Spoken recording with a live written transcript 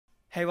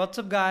Hey, what's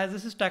up guys,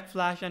 this is Tech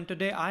Flash and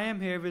today I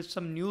am here with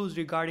some news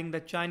regarding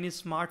the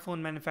Chinese smartphone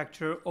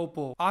manufacturer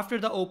Oppo. After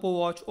the Oppo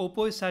watch,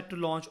 Oppo is set to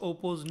launch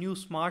Oppo's new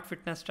smart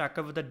fitness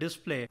tracker with a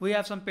display. We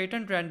have some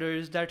patent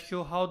renders that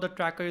show how the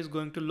tracker is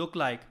going to look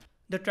like.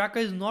 The tracker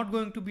is not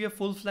going to be a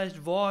full-fledged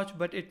watch,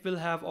 but it will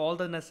have all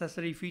the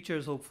necessary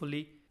features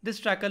hopefully.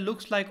 This tracker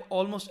looks like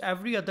almost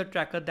every other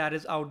tracker that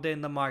is out there in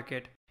the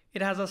market.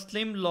 It has a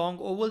slim, long,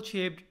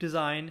 oval-shaped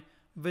design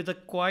with a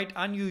quite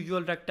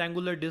unusual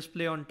rectangular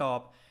display on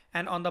top,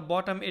 and on the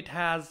bottom it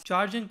has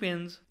charging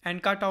pins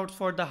and cutouts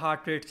for the heart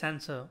rate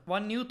sensor.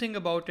 One new thing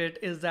about it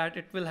is that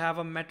it will have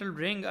a metal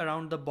ring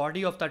around the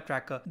body of the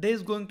tracker. There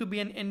is going to be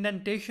an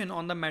indentation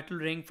on the metal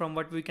ring from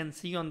what we can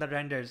see on the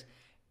renders,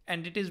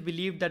 and it is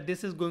believed that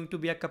this is going to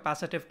be a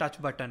capacitive touch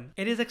button.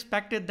 It is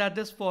expected that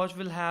this watch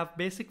will have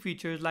basic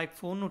features like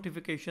phone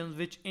notifications,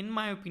 which in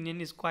my opinion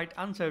is quite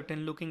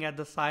uncertain looking at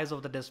the size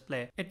of the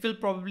display. It will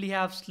probably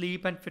have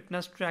sleep and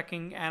fitness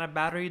tracking and a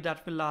battery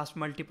that will last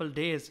multiple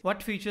days.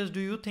 What features do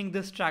you think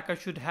this tracker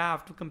should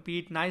have to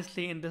compete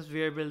nicely in this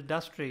wearable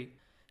industry?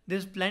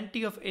 There's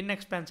plenty of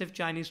inexpensive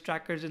Chinese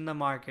trackers in the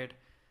market.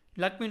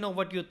 Let me know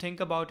what you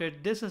think about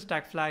it. This is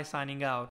TechFly signing out.